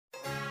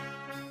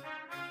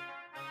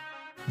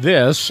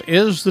This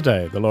is the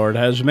day the Lord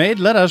has made.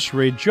 Let us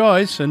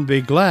rejoice and be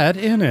glad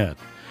in it.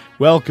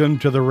 Welcome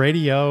to the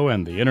radio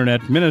and the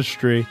internet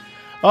ministry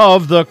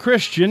of the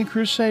Christian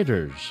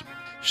Crusaders.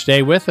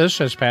 Stay with us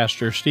as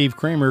Pastor Steve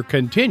Kramer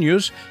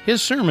continues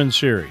his sermon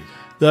series,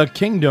 The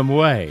Kingdom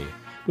Way,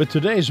 with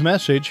today's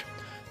message,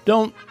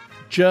 Don't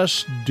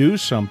Just Do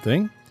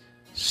Something,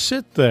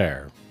 Sit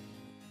There.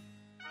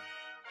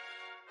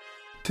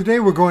 Today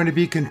we're going to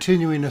be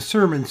continuing a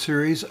sermon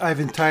series I've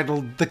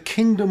entitled The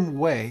Kingdom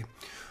Way.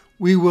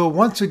 We will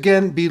once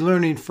again be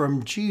learning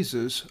from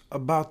Jesus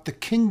about the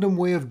kingdom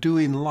way of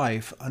doing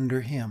life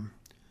under Him.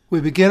 We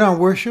begin our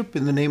worship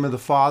in the name of the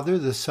Father,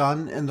 the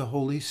Son, and the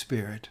Holy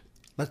Spirit.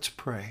 Let's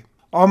pray.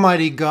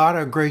 Almighty God,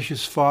 our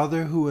gracious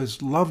Father, who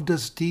has loved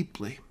us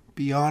deeply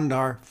beyond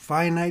our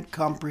finite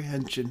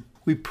comprehension,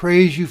 we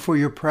praise you for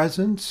your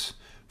presence,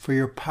 for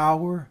your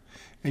power,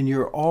 and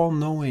your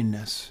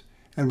all-knowingness.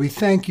 And we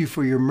thank you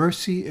for your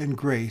mercy and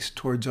grace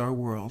towards our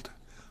world.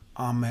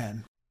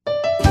 Amen.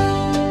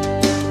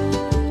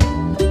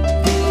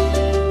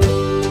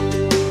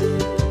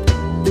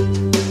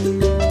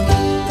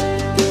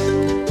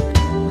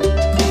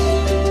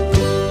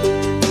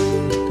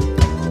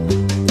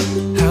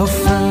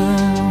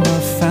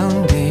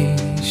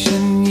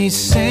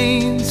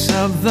 Saints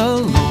of the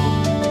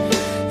Lord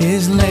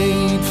is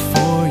laid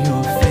for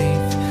your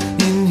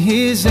faith in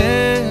His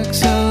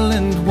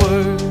excellent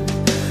word.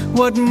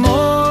 What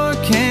more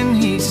can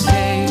He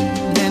say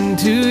than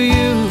to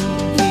you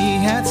He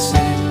hath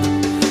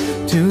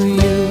said? To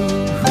you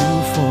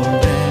who for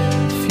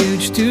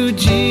refuge to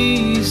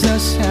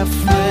Jesus have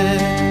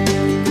fled.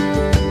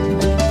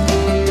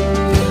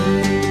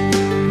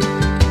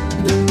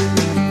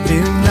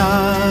 Fear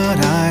not,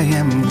 I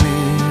am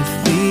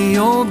with thee,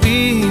 O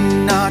be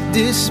not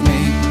dismayed,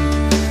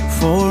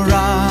 for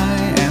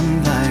I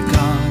am thy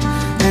God,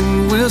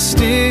 and will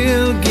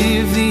still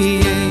give thee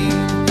aid.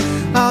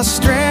 I'll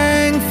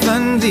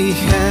strengthen thee,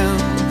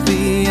 help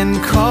thee,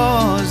 and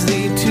cause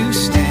thee to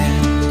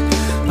stand,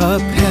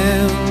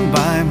 upheld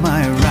by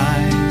my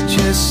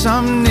righteous,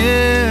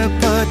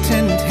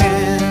 omnipotent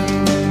hand.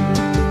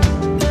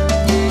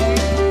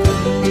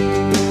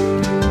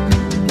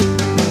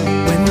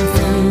 When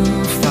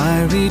through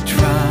fiery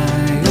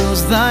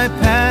trials thy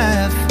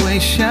pathway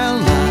shall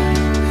lie,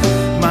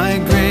 my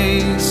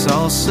grace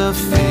all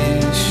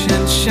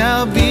sufficient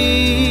shall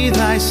be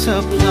thy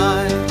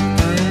supply.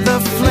 The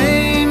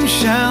flame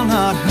shall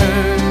not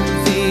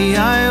hurt thee,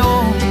 I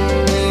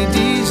only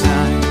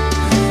desire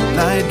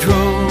thy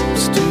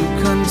dross to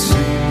consume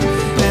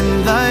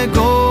and thy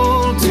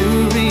gold to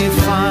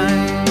refine.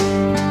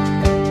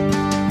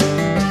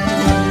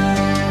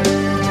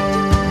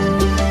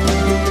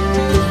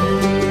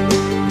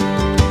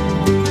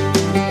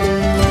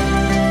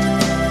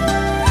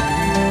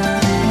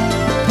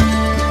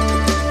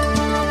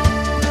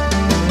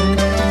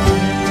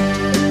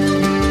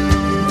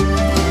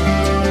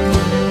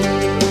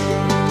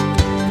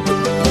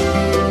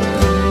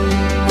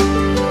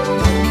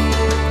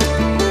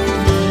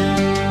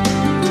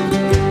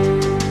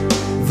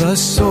 The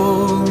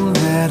soul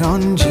that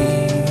on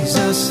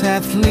Jesus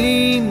hath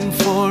leaned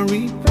for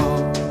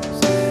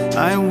repose,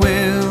 I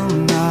will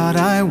not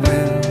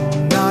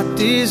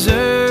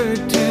desert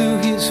to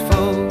his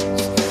foes.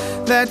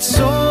 That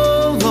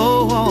soul,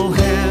 though all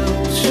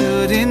hell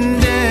should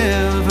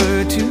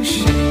endeavor to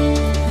shake,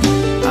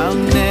 I'll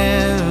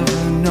never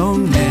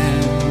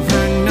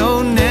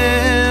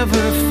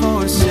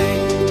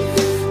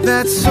forsake.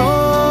 That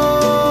soul,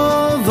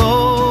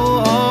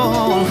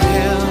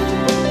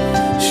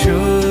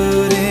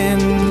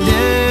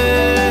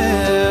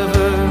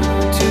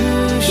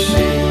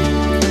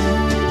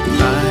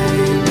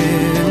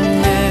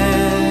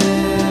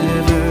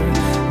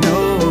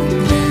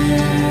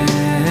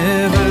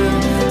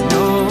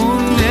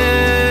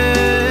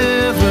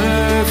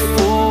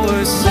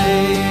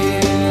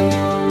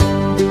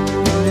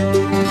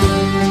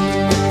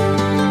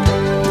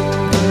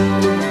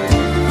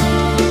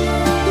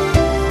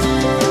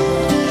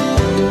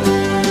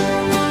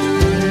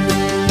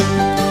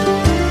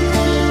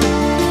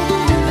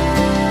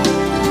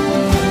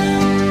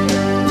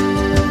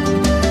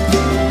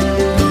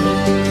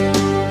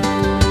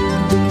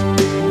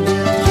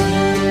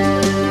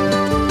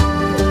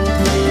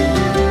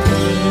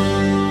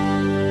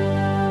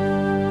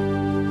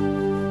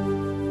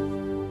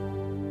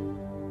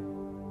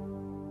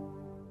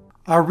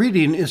 Our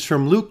reading is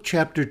from Luke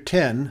chapter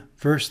 10,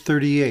 verse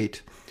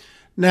 38.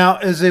 Now,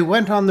 as they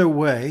went on their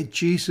way,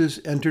 Jesus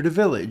entered a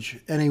village,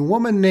 and a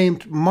woman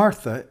named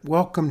Martha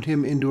welcomed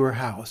him into her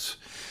house.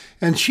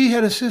 And she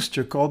had a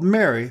sister called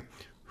Mary,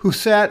 who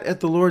sat at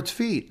the Lord's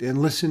feet and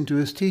listened to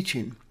his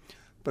teaching.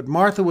 But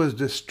Martha was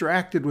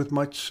distracted with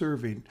much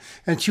serving.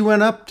 And she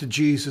went up to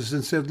Jesus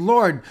and said,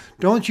 Lord,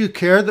 don't you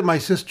care that my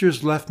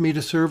sister's left me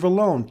to serve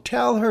alone?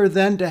 Tell her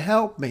then to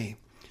help me.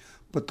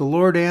 But the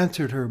Lord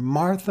answered her,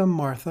 Martha,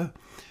 Martha,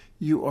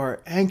 you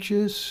are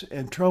anxious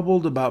and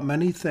troubled about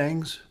many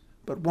things,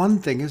 but one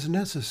thing is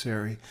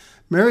necessary.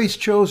 Mary's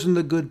chosen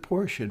the good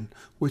portion,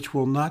 which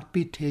will not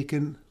be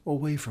taken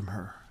away from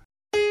her.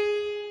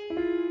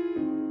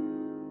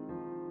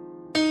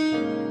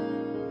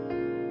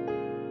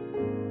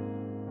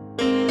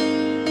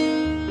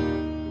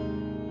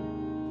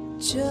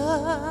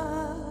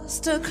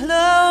 just a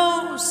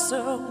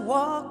closer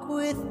walk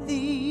with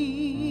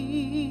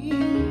thee.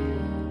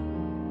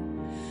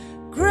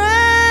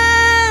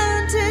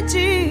 Granted,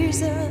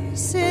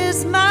 Jesus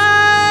is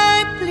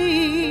my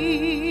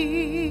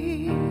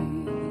plea.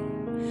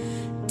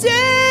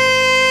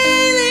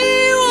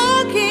 Daily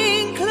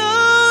walking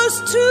close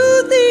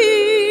to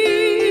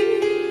thee.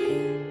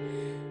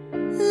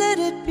 Let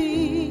it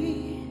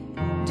be,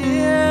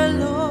 dear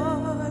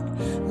Lord,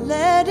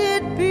 let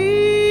it be.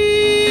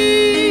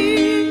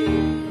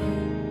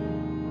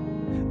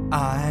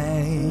 I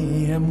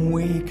am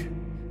weak,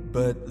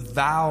 but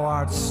thou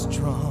art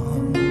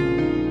strong.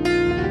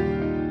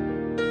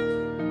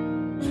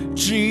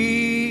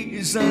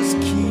 Jesus,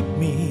 keep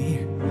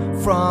me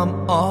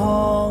from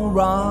all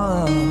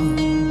wrong.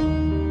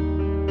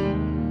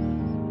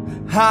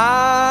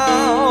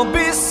 I'll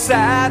be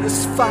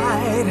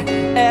satisfied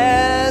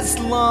as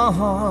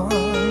long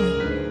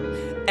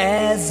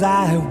as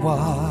I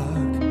walk.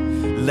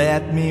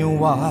 Let me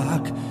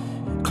walk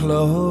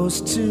close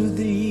to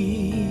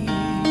thee.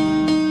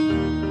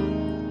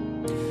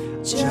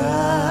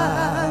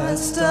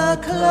 Just a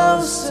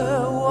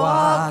closer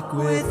walk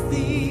with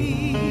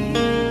thee.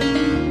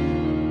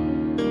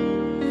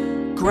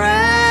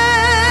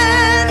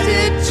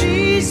 Granted,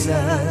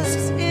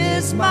 Jesus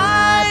is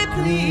my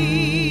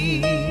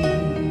plea.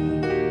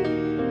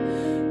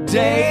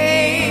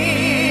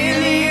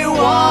 Daily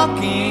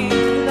walking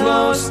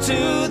close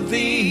to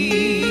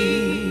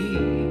thee.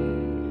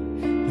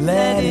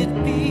 Let it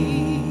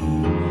be,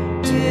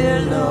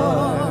 dear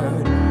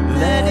Lord,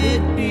 let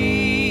it be.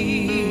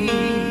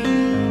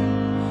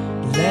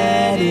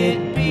 Let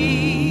it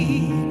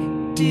be,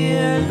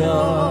 dear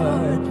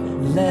Lord,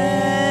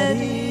 let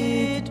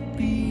it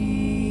be.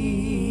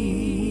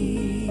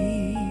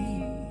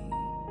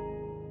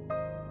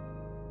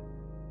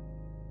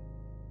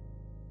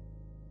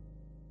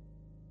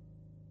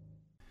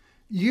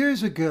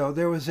 Years ago,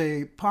 there was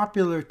a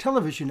popular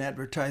television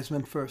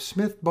advertisement for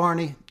Smith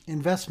Barney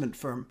investment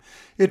firm.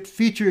 It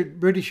featured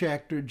British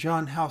actor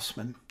John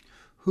Houseman,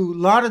 who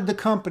lauded the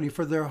company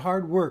for their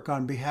hard work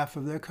on behalf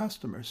of their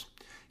customers.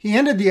 He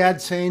ended the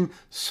ad saying,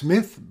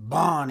 "Smith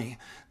Barney,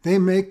 they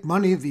make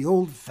money the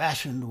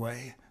old-fashioned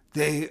way.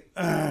 They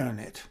earn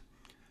it."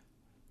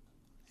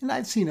 And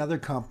I've seen other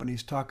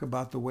companies talk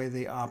about the way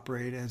they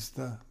operate as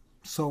the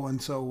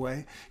so-and-so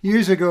way.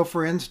 Years ago,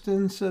 for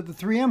instance, the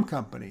 3M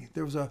Company.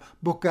 There was a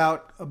book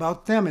out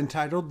about them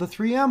entitled The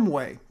 3M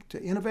Way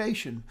to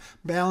Innovation,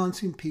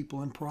 Balancing People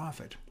and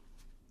Profit.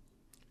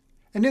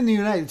 And in the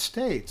United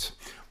States,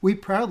 we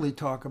proudly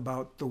talk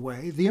about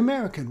the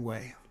American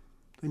way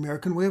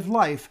of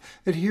life,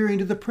 adhering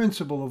to the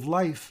principle of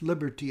life,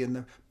 liberty, and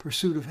the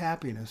pursuit of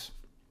happiness.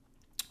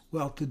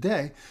 Well,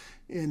 today,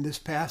 in this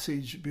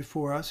passage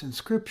before us in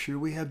Scripture,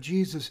 we have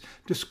Jesus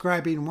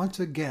describing once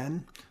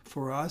again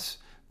for us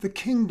the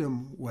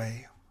kingdom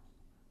way.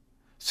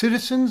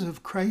 Citizens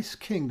of Christ's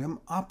kingdom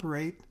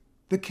operate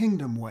the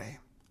kingdom way,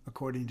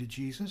 according to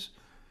Jesus.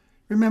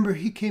 Remember,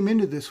 he came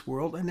into this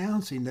world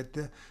announcing that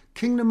the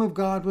kingdom of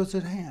God was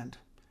at hand,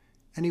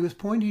 and he was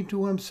pointing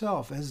to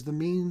himself as the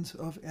means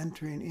of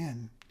entering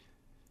in.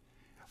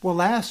 Well,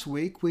 last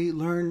week we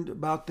learned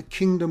about the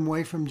kingdom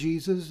way from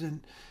Jesus,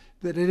 and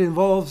that it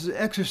involves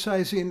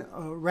exercising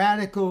a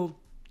radical,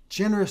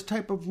 generous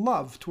type of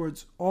love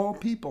towards all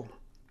people.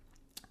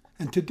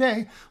 And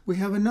today we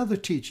have another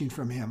teaching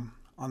from him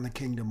on the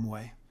kingdom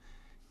way.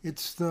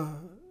 It's the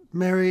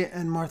Mary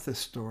and Martha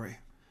story.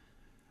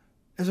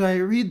 As I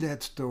read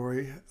that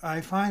story,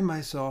 I find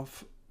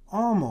myself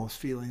almost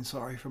feeling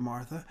sorry for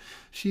Martha.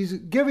 She's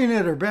giving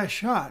it her best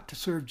shot to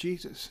serve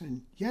Jesus,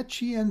 and yet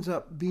she ends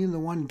up being the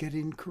one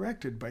getting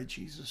corrected by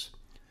Jesus.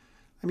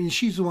 I mean,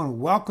 she's the one who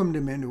welcomed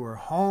him into her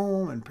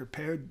home and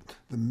prepared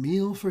the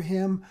meal for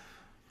him.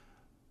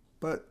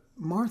 But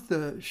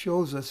Martha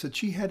shows us that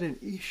she had an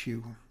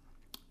issue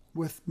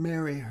with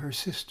Mary, her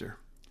sister.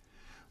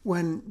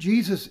 When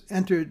Jesus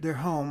entered their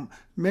home,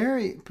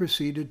 Mary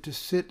proceeded to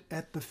sit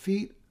at the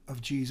feet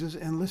of Jesus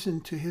and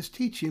listen to his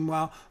teaching,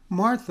 while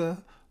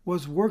Martha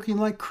was working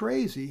like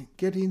crazy,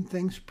 getting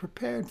things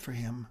prepared for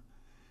him.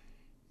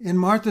 In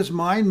Martha's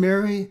mind,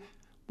 Mary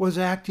was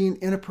acting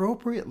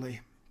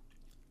inappropriately.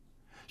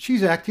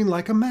 She's acting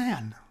like a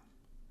man,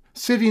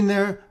 sitting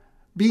there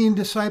being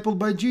discipled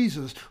by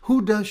Jesus.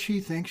 Who does she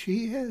think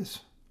she is?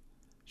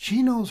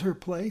 She knows her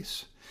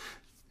place.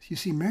 You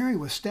see, Mary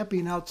was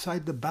stepping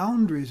outside the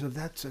boundaries of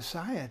that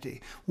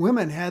society.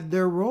 Women had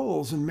their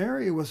roles, and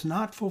Mary was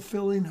not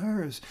fulfilling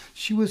hers.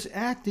 She was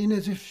acting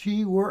as if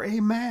she were a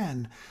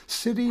man,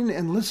 sitting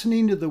and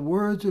listening to the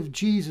words of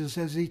Jesus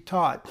as he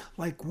taught,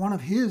 like one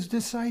of his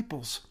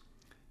disciples.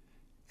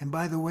 And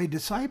by the way,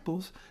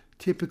 disciples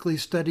typically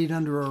studied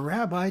under a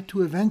rabbi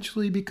to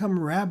eventually become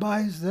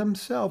rabbis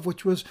themselves,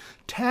 which was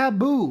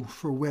taboo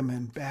for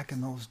women back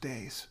in those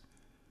days.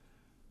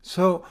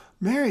 So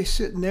Mary's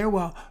sitting there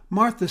while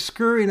Martha's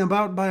scurrying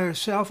about by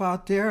herself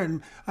out there,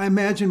 and I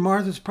imagine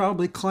Martha's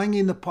probably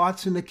clanging the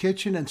pots in the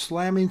kitchen and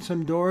slamming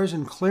some doors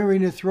and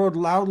clearing her throat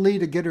loudly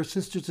to get her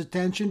sister's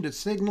attention, to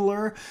signal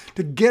her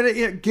to get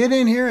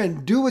in here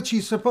and do what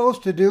she's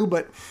supposed to do.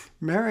 But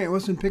Mary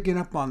wasn't picking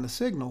up on the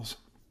signals.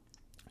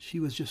 She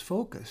was just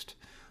focused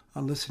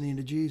on listening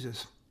to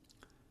Jesus.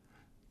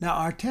 Now,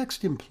 our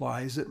text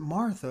implies that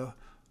Martha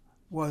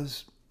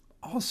was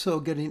also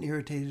getting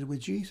irritated with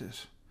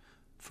Jesus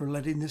for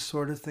letting this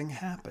sort of thing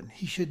happen.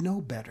 He should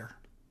know better,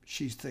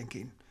 she's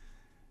thinking.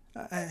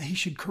 He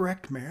should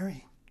correct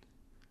Mary.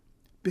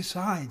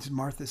 Besides,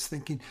 Martha's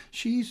thinking,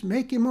 she's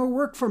making more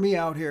work for me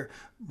out here.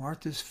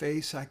 Martha's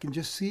face, I can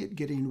just see it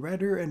getting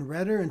redder and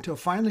redder until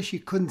finally she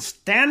couldn't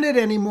stand it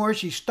anymore.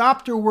 She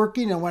stopped her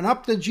working and went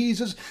up to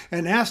Jesus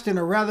and asked in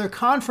a rather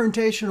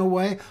confrontational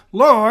way,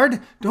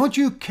 "Lord, don't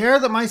you care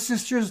that my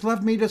sisters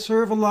left me to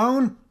serve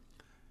alone?"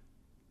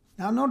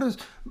 Now notice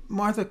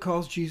Martha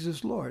calls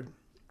Jesus Lord.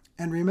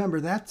 And remember,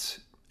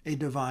 that's a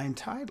divine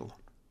title.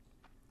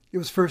 It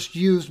was first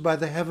used by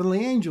the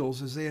heavenly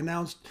angels as they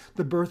announced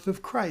the birth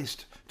of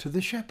Christ to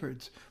the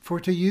shepherds. For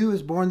to you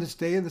is born this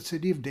day in the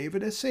city of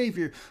David a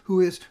Savior, who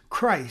is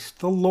Christ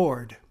the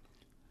Lord.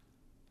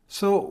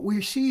 So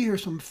we see here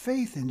some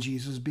faith in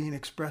Jesus being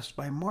expressed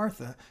by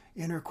Martha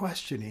in her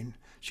questioning.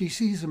 She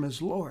sees him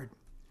as Lord.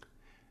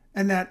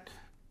 And that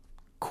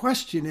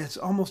question is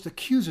almost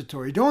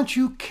accusatory. Don't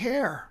you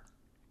care?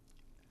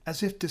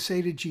 As if to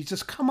say to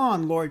Jesus, come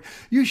on, Lord,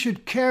 you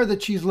should care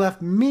that she's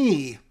left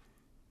me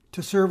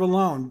to serve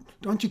alone.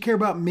 Don't you care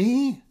about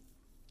me?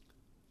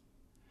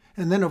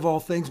 And then of all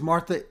things,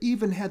 Martha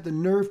even had the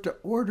nerve to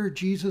order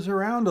Jesus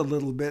around a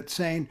little bit,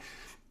 saying,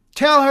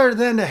 tell her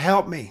then to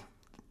help me.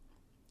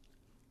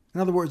 In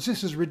other words,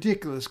 this is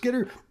ridiculous. Get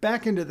her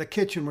back into the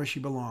kitchen where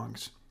she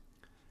belongs.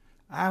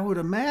 I would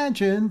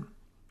imagine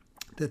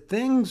that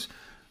things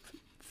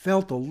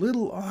felt a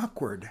little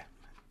awkward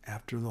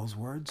after those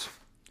words.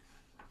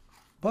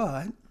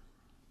 But,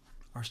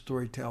 our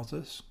story tells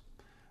us,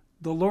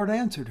 the Lord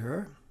answered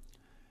her,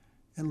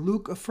 and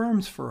Luke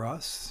affirms for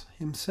us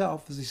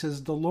himself as he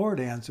says, the Lord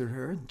answered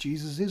her,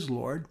 Jesus is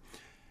Lord,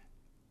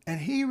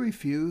 and he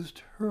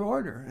refused her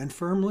order and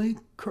firmly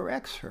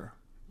corrects her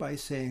by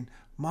saying,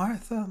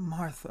 Martha,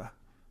 Martha,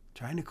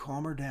 trying to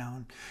calm her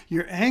down,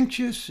 you're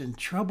anxious and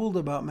troubled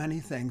about many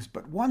things,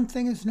 but one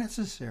thing is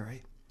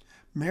necessary.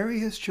 Mary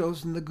has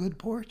chosen the good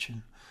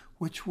portion,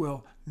 which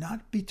will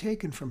not be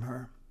taken from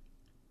her.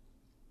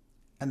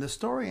 And the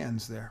story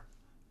ends there.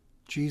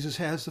 Jesus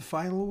has the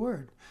final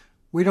word.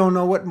 We don't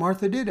know what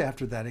Martha did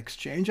after that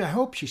exchange. I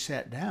hope she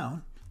sat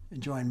down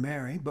and joined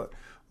Mary, but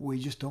we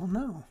just don't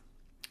know.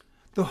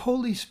 The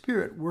Holy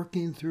Spirit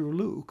working through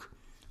Luke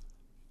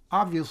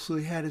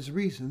obviously had his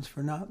reasons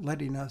for not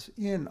letting us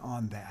in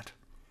on that.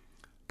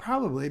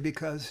 Probably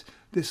because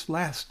this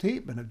last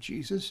statement of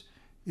Jesus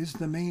is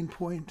the main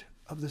point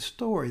of the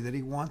story that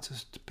he wants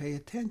us to pay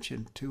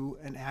attention to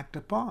and act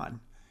upon.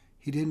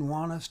 He didn't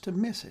want us to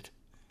miss it.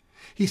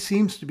 He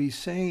seems to be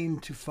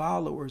saying to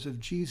followers of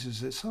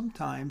Jesus that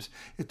sometimes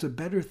it's a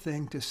better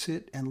thing to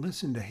sit and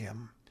listen to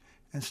him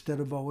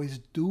instead of always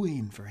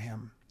doing for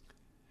him.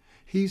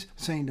 He's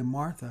saying to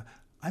Martha,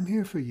 I'm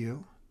here for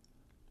you,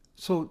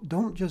 so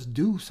don't just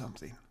do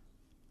something.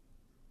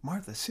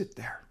 Martha, sit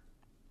there.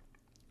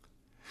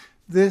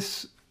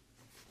 This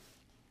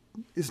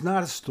is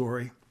not a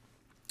story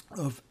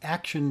of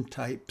action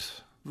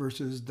types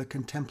versus the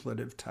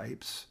contemplative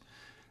types,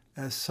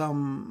 as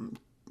some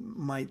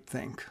might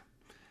think.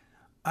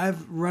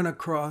 I've run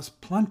across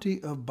plenty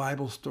of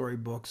Bible story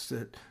books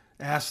that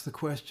ask the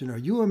question, are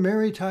you a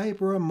Mary type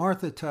or a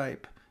Martha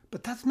type?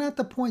 But that's not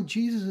the point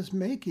Jesus is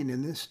making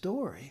in this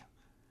story.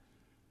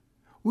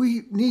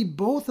 We need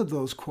both of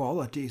those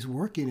qualities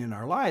working in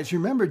our lives.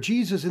 Remember,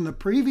 Jesus in the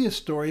previous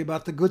story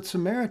about the Good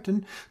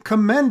Samaritan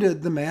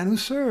commended the man who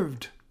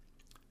served.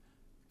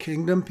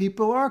 Kingdom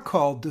people are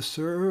called to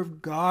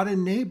serve God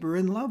and neighbor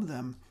and love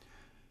them.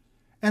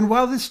 And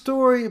while this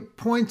story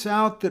points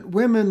out that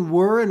women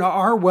were and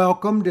are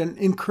welcomed and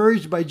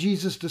encouraged by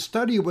Jesus to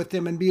study with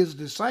him and be his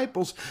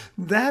disciples,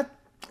 that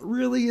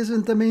really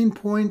isn't the main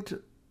point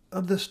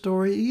of the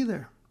story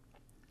either.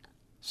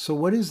 So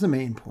what is the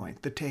main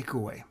point, the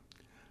takeaway,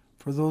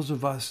 for those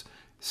of us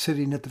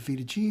sitting at the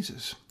feet of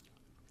Jesus?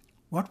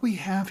 What we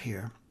have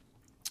here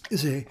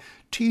is a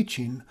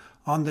teaching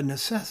on the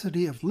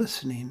necessity of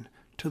listening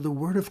to the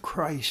word of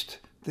Christ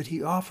that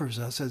he offers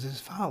us as his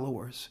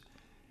followers.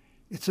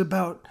 It's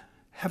about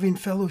having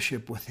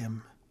fellowship with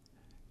him.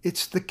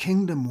 It's the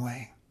kingdom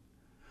way.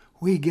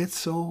 We get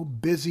so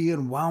busy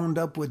and wound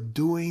up with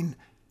doing,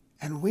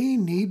 and we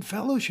need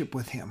fellowship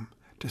with him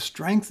to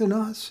strengthen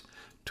us,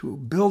 to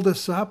build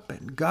us up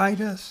and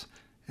guide us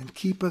and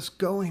keep us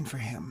going for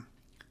him.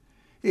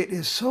 It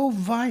is so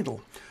vital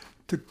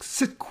to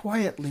sit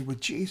quietly with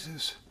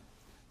Jesus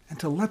and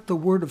to let the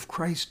word of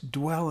Christ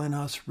dwell in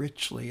us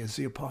richly, as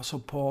the Apostle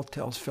Paul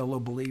tells fellow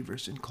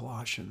believers in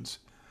Colossians.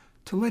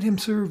 To let him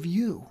serve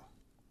you.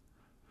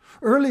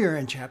 Earlier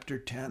in chapter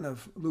 10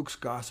 of Luke's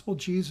Gospel,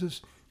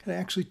 Jesus had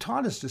actually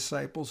taught his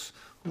disciples,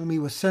 whom he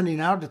was sending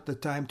out at the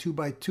time 2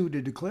 by 2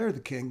 to declare the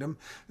kingdom,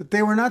 that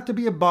they were not to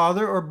be a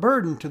bother or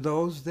burden to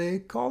those they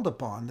called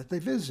upon, that they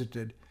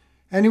visited.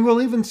 And he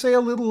will even say a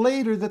little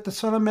later that the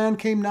Son of Man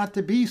came not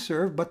to be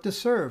served, but to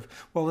serve.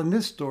 Well, in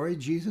this story,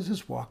 Jesus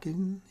is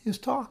walking his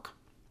talk.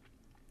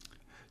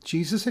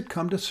 Jesus had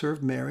come to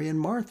serve Mary and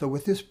Martha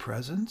with his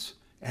presence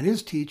and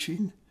his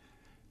teaching,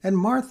 and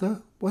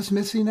Martha was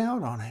missing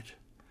out on it.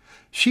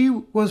 She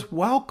was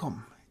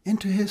welcome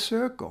into his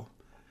circle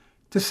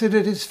to sit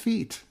at his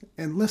feet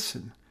and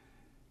listen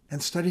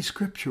and study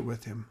scripture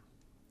with him.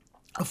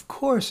 Of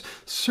course,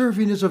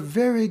 serving is a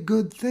very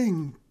good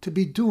thing to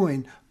be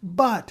doing,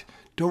 but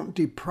don't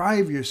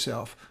deprive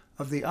yourself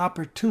of the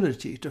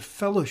opportunity to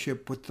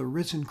fellowship with the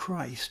risen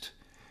Christ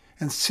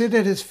and sit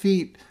at his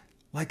feet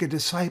like a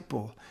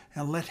disciple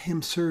and let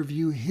him serve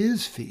you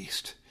his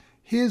feast,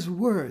 his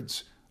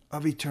words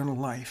of eternal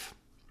life.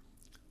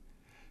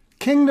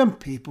 Kingdom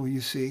people,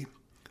 you see,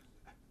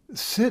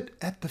 sit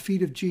at the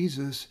feet of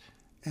Jesus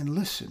and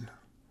listen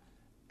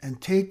and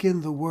take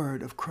in the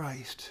word of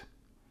Christ.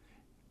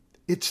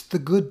 It's the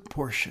good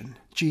portion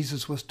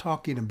Jesus was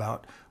talking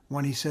about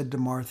when he said to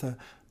Martha,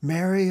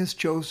 Mary has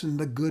chosen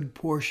the good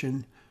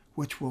portion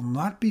which will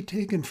not be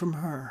taken from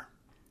her.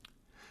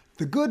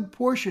 The good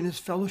portion is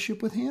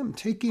fellowship with him,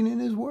 taking in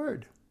his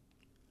word,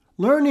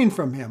 learning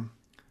from him,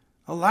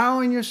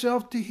 allowing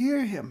yourself to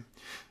hear him,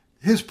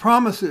 his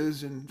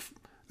promises and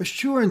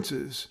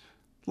assurances,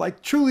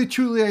 like truly,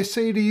 truly I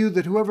say to you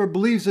that whoever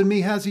believes in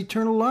me has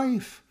eternal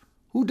life.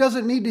 Who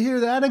doesn't need to hear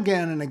that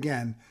again and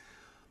again?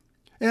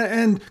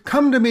 And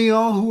come to me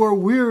all who are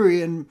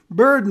weary and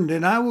burdened,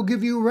 and I will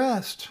give you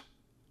rest.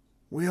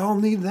 We all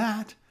need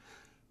that.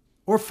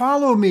 Or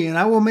follow me, and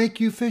I will make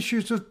you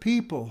fishers of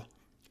people.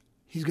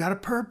 He's got a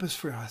purpose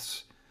for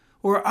us.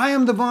 Or I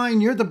am the vine,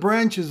 you're the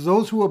branches.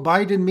 Those who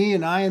abide in me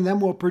and I in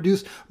them will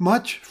produce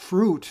much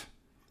fruit.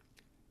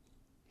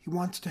 He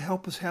wants to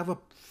help us have a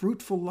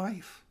fruitful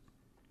life.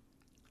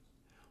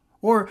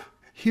 Or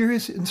hear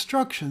his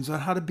instructions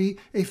on how to be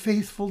a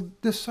faithful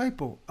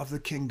disciple of the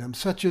kingdom,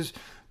 such as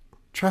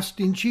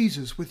trusting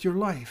Jesus with your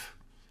life,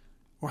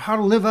 or how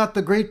to live out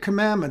the great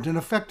commandment and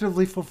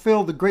effectively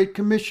fulfill the great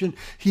commission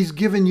he's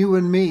given you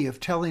and me of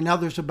telling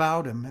others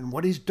about him and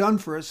what he's done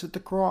for us at the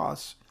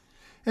cross,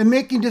 and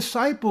making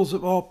disciples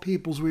of all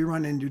peoples we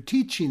run into,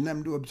 teaching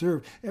them to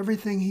observe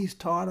everything he's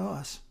taught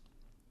us.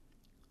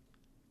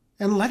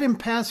 And let him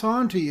pass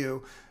on to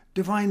you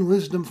divine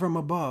wisdom from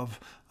above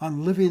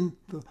on living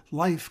the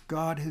life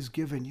God has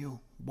given you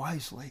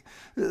wisely.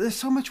 There's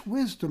so much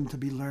wisdom to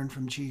be learned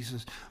from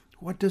Jesus.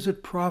 What does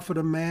it profit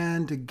a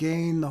man to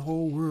gain the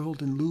whole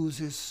world and lose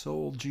his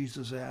soul,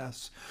 Jesus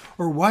asks.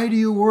 Or why do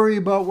you worry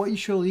about what you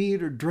shall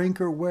eat or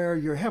drink or wear?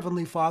 Your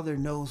heavenly Father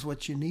knows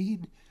what you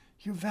need.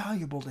 You're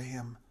valuable to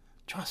him.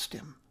 Trust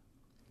him.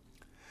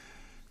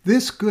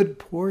 This good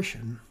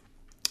portion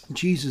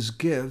Jesus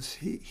gives,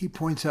 he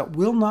points out,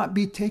 will not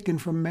be taken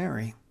from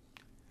Mary.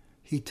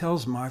 He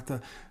tells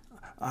Martha,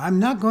 I'm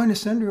not going to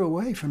send her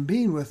away from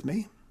being with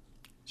me.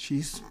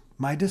 She's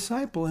my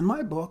disciple in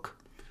my book.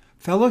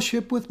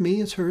 Fellowship with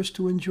me is hers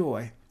to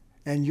enjoy,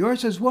 and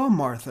yours as well,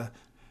 Martha.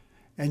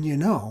 And you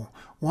know,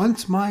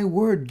 once my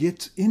word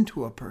gets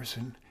into a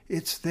person,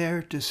 it's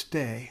there to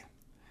stay.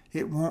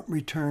 It won't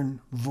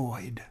return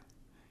void.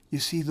 You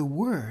see, the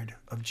word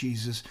of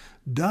Jesus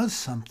does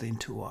something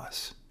to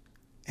us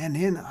and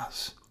in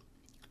us.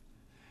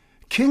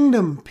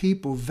 Kingdom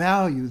people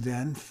value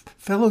then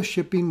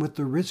fellowshipping with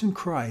the risen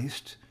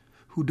Christ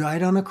who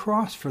died on a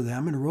cross for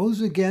them and rose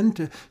again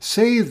to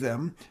save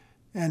them,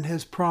 and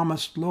has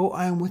promised, lo,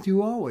 I am with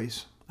you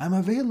always. I'm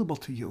available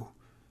to you.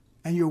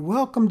 And you're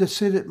welcome to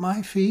sit at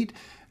my feet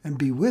and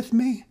be with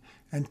me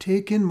and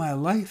take in my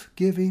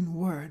life-giving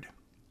word.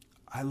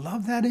 I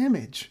love that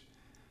image.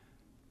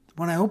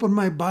 When I open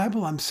my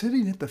Bible, I'm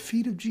sitting at the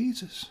feet of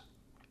Jesus.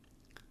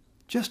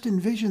 Just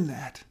envision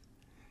that.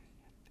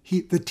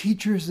 The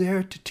teacher is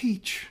there to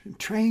teach and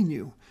train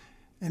you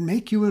and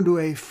make you into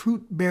a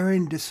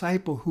fruit-bearing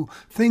disciple who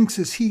thinks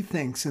as he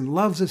thinks and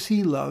loves as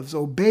he loves,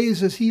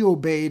 obeys as he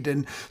obeyed,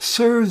 and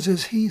serves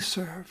as he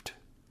served.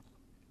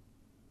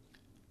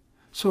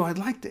 So I'd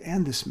like to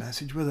end this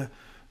message with a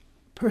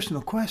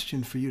personal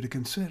question for you to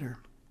consider.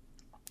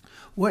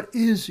 What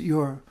is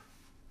your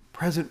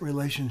present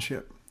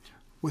relationship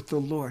with the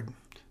Lord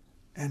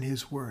and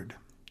his word?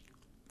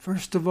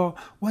 First of all,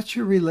 what's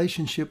your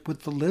relationship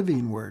with the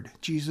living word,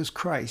 Jesus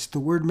Christ, the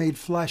word made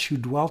flesh who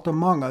dwelt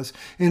among us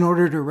in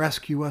order to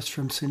rescue us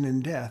from sin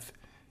and death?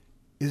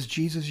 Is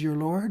Jesus your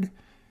Lord?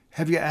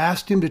 Have you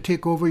asked him to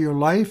take over your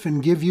life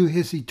and give you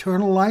his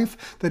eternal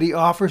life that he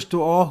offers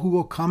to all who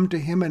will come to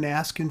him and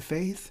ask in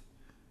faith?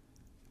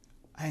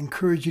 I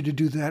encourage you to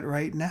do that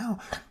right now.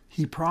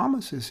 He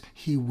promises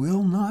he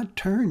will not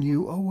turn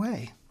you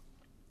away.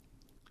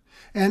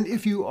 And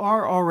if you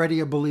are already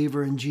a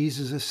believer in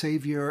Jesus as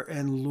Savior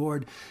and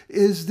Lord,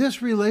 is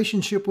this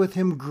relationship with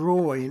him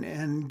growing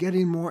and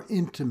getting more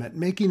intimate,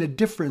 making a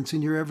difference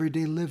in your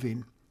everyday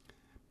living?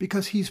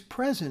 Because he's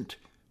present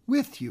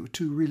with you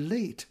to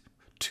relate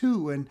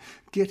to and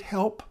get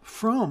help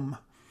from.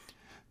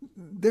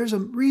 There's a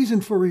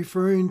reason for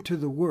referring to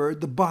the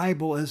Word, the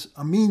Bible, as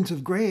a means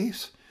of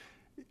grace.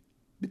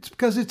 It's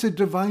because it's a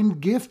divine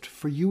gift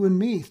for you and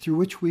me, through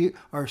which we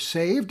are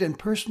saved and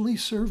personally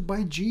served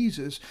by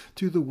Jesus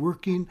through the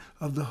working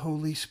of the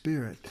Holy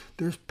Spirit.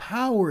 There's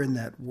power in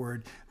that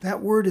Word.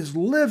 That Word is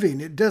living.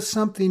 It does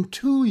something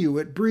to you.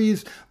 It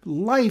breathes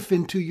life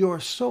into your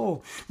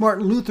soul.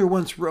 Martin Luther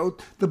once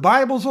wrote, "The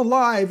Bible's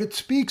alive. It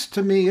speaks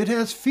to me. It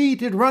has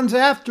feet. It runs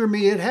after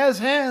me. It has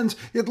hands.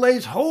 It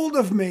lays hold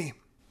of me."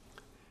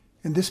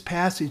 In this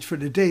passage for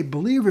today,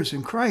 believers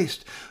in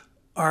Christ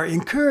are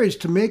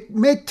encouraged to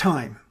make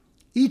time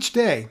each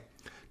day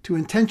to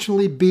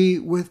intentionally be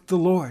with the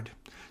Lord,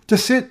 to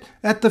sit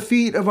at the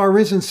feet of our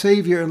risen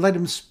Savior and let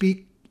him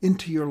speak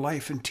into your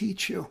life and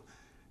teach you.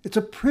 It's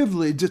a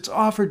privilege that's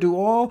offered to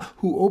all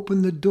who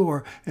open the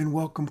door and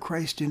welcome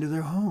Christ into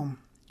their home,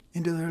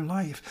 into their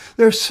life.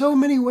 There are so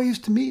many ways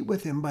to meet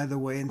with him, by the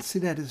way, and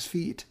sit at his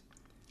feet.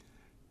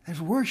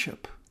 There's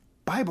worship,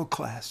 Bible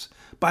class,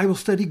 Bible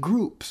study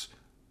groups,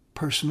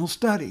 personal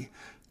study.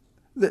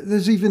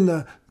 There's even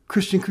the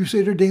Christian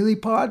Crusader Daily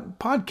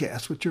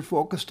podcast, which are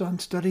focused on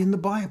studying the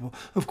Bible.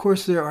 Of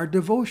course, there are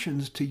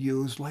devotions to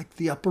use, like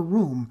the Upper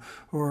Room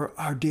or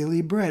Our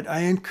Daily Bread. I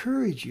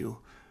encourage you,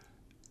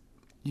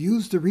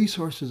 use the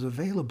resources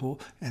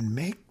available and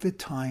make the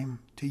time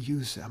to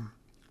use them.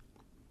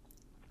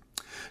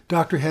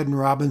 Dr. Haddon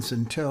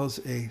Robinson tells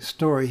a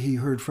story he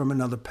heard from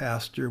another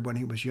pastor when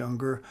he was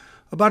younger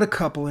about a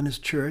couple in his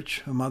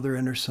church, a mother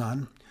and her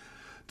son.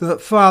 The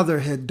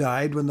father had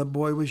died when the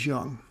boy was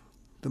young.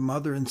 The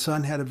mother and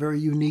son had a very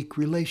unique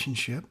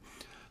relationship.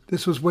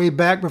 This was way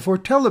back before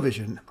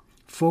television.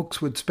 Folks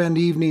would spend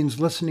evenings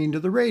listening to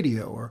the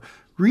radio or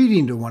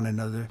reading to one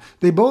another.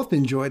 They both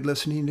enjoyed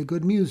listening to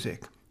good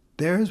music.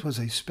 Theirs was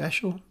a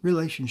special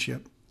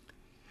relationship.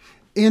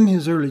 In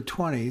his early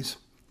 20s,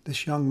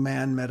 this young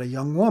man met a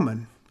young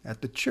woman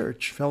at the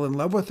church, fell in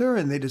love with her,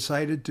 and they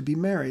decided to be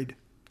married.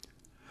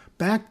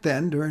 Back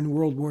then, during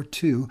World War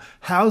II,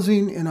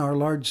 housing in our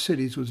large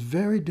cities was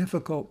very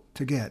difficult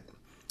to get.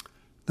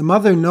 The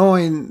mother,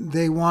 knowing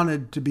they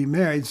wanted to be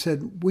married,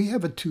 said, "We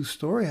have a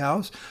 2-story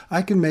house.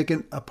 I can make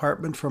an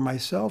apartment for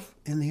myself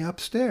in the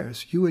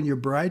upstairs. You and your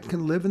bride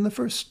can live in the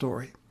 1st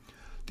story.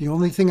 The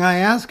only thing I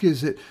ask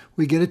is that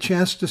we get a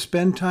chance to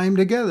spend time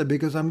together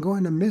because I'm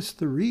going to miss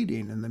the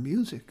reading and the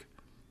music."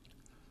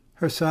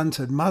 Her son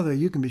said, "Mother,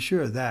 you can be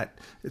sure of that.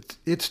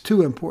 It's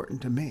too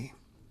important to me,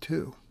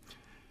 too."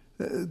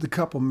 The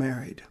couple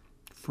married.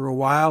 For a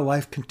while,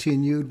 life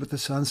continued with the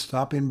son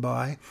stopping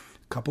by a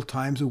couple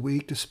times a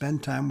week to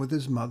spend time with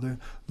his mother,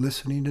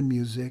 listening to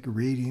music,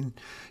 reading.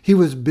 He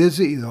was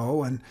busy,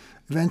 though, and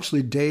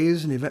eventually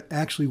days and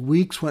actually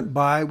weeks went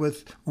by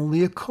with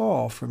only a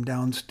call from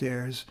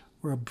downstairs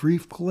or a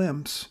brief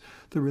glimpse.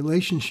 The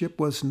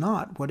relationship was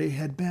not what it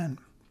had been.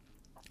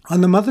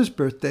 On the mother's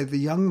birthday, the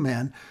young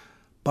man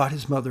bought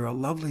his mother a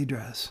lovely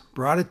dress,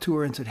 brought it to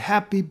her, and said,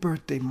 "Happy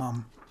birthday,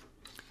 Mom."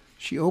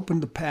 She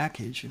opened the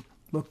package and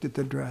looked at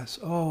the dress.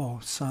 "Oh,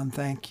 son,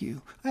 thank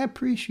you. I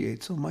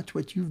appreciate so much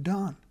what you've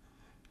done."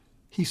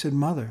 He said,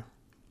 "Mother,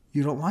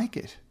 you don't like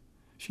it?"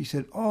 She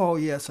said, "Oh,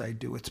 yes, I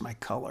do. It's my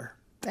color.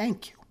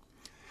 Thank you."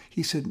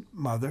 He said,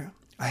 "Mother,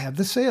 I have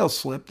the sales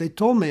slip. They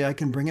told me I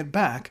can bring it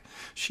back."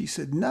 She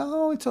said,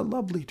 "No, it's a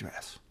lovely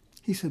dress."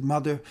 He said,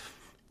 "Mother,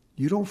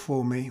 you don't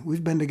fool me.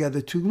 We've been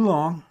together too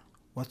long.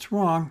 What's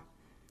wrong?"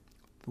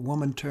 The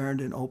woman turned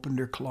and opened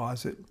her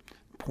closet,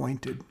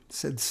 pointed,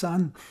 said,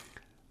 "Son,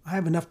 I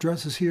have enough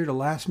dresses here to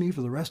last me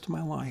for the rest of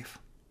my life.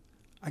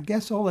 I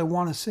guess all I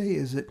want to say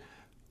is that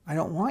I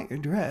don't want your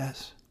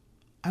dress.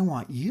 I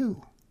want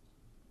you."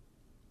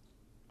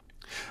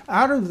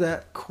 Out of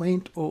that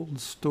quaint old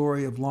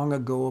story of long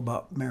ago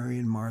about Mary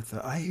and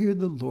Martha, I hear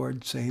the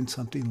Lord saying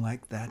something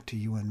like that to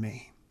you and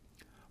me.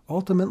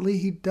 Ultimately,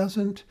 he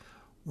doesn't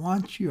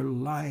want your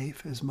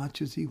life as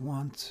much as he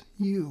wants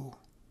you.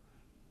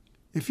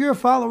 If you're a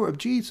follower of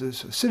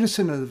Jesus, a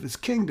citizen of his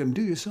kingdom,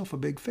 do yourself a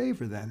big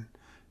favor then.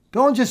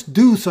 Don't just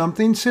do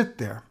something, sit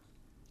there.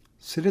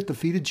 Sit at the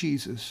feet of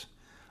Jesus.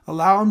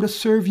 Allow him to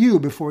serve you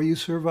before you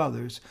serve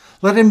others.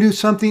 Let him do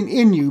something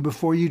in you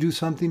before you do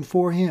something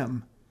for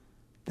him.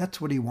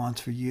 That's what he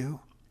wants for you.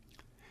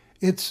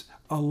 It's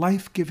a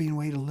life-giving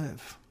way to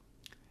live.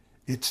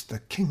 It's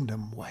the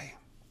kingdom way.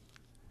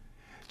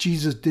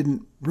 Jesus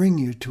didn't bring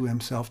you to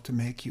himself to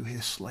make you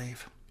his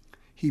slave.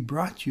 He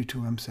brought you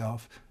to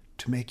himself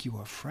to make you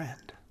a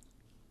friend.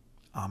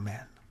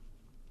 Amen.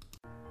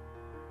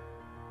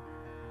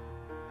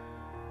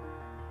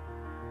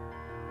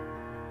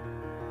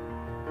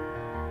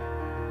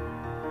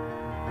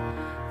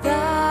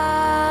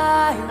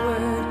 Thy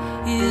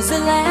word is a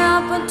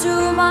lamp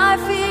unto my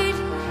feet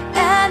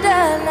and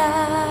a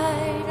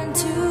light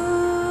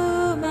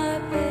unto my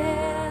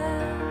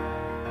path.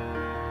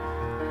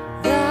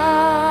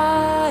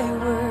 Thy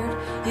word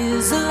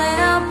is a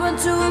lamp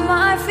unto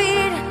my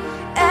feet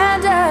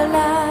and a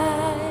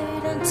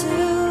light unto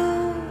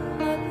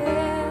my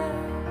path.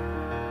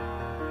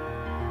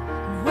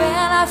 And when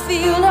I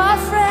feel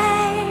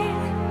afraid,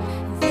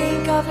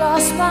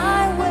 lost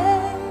my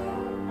way,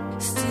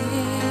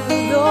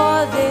 still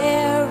you're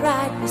there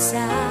right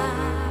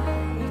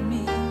beside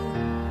me.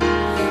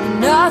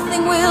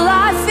 Nothing will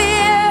I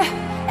fear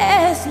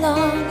as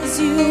long as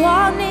you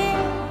are near.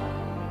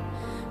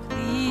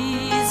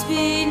 Please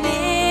be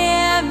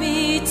near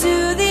me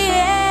to the end.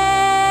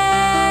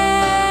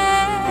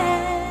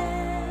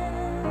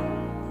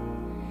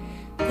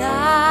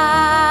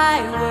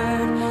 Thy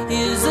word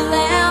is a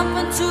lamp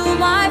unto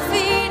my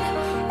feet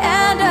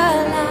and a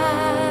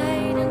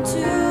light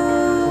unto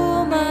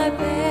my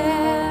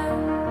path.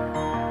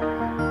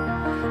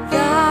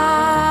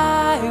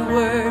 Thy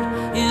word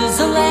is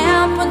a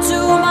lamp unto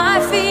my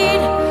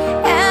feet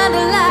and a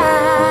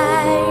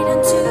light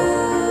unto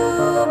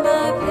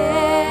my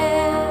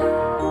path.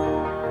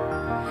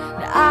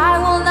 And I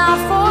will not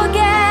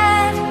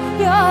forget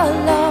your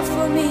love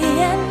for me,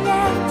 and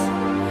yet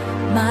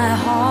my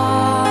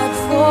heart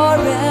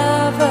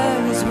forever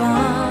is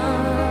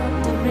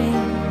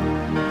wandering.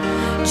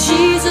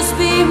 Jesus,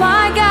 be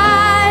my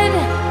guide,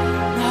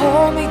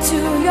 hold me to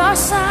your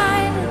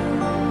side,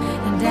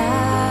 and I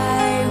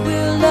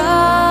will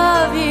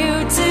love you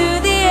to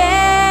the end.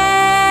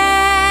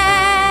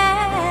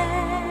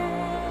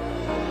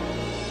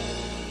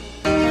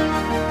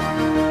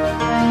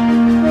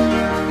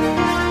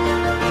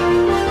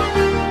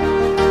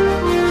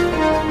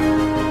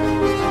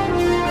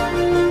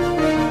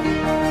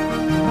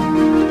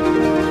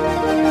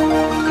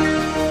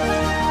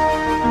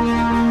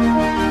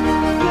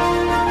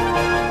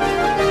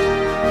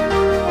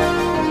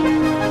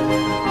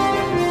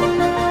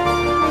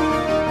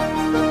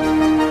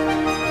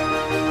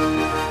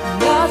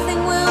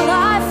 Nothing will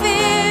I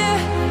fear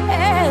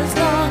as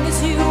long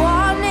as you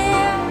are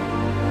near.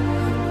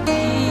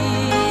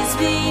 Please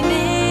be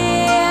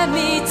near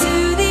me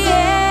to the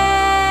end.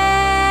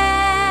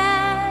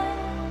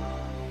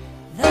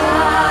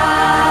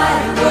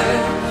 Thy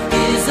word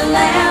is a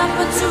lamp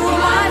unto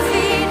my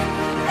feet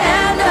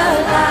and a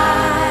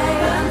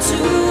light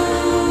unto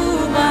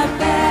my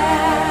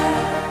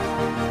path.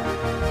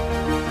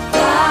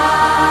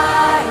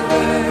 Thy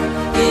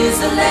word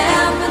is a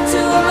lamp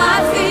unto my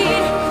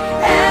feet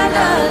and a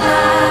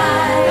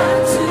light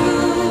unto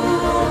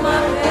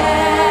my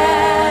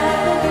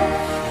path,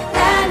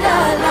 and a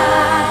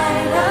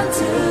light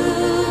unto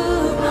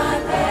my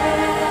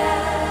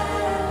path.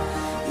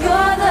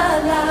 You're the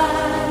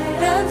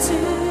light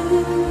unto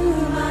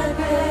my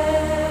path.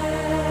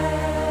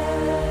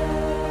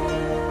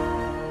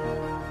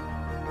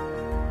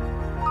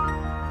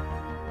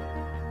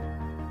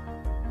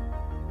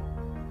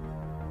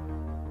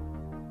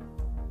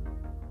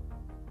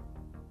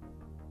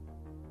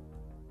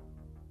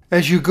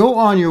 As you go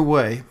on your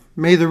way,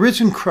 may the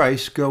risen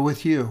Christ go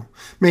with you.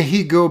 May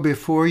he go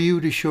before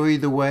you to show you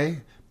the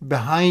way,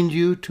 behind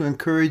you to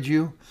encourage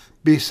you,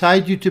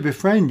 beside you to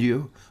befriend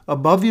you,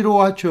 above you to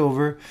watch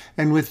over,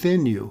 and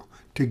within you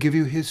to give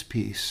you his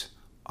peace.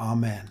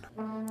 Amen.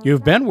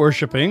 You've been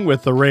worshiping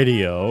with the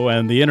radio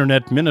and the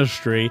internet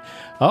ministry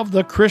of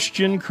the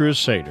Christian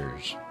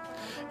Crusaders.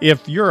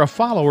 If you're a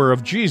follower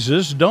of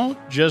Jesus, don't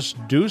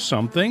just do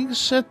something,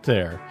 sit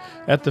there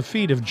at the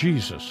feet of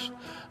Jesus.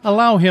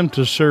 Allow him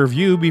to serve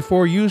you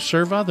before you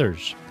serve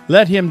others.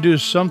 Let him do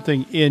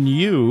something in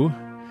you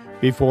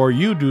before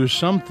you do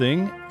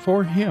something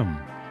for him.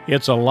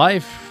 It's a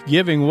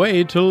life-giving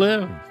way to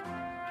live.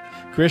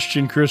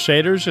 Christian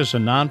Crusaders is a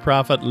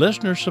nonprofit,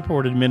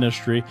 listener-supported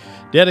ministry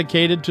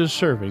dedicated to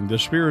serving the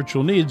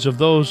spiritual needs of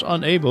those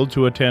unable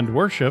to attend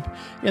worship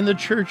in the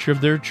church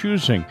of their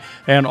choosing,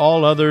 and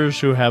all others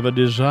who have a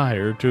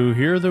desire to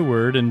hear the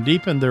Word and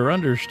deepen their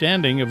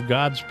understanding of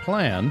God's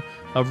plan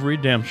of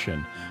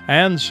redemption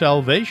and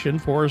salvation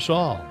for us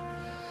all.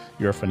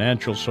 Your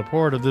financial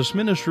support of this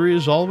ministry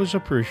is always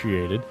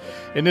appreciated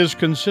and is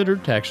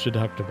considered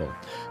tax-deductible.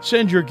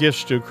 Send your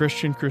gifts to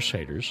Christian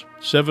Crusaders,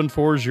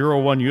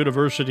 7401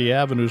 University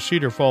Avenue,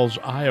 Cedar Falls,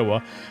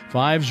 Iowa,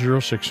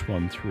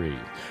 50613.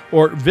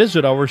 Or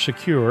visit our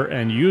secure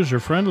and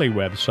user-friendly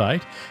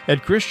website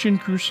at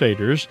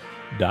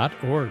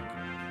christiancrusaders.org.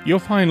 You'll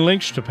find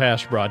links to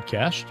past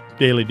broadcasts,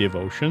 daily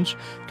devotions,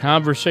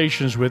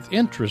 conversations with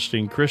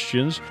interesting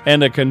Christians,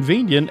 and a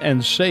convenient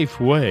and safe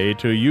way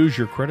to use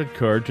your credit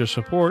card to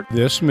support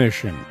this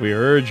mission. We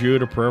urge you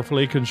to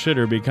prayerfully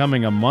consider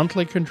becoming a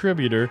monthly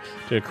contributor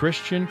to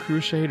Christian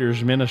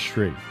Crusaders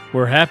Ministry.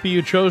 We're happy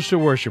you chose to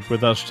worship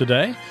with us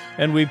today,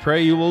 and we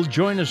pray you will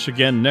join us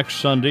again next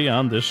Sunday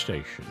on this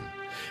station.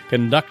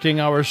 Conducting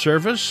our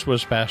service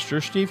was Pastor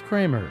Steve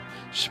Kramer,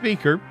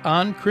 speaker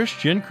on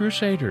Christian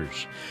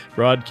Crusaders,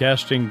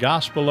 broadcasting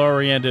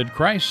gospel-oriented,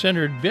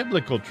 Christ-centered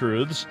biblical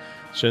truths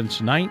since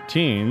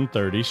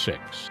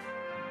 1936.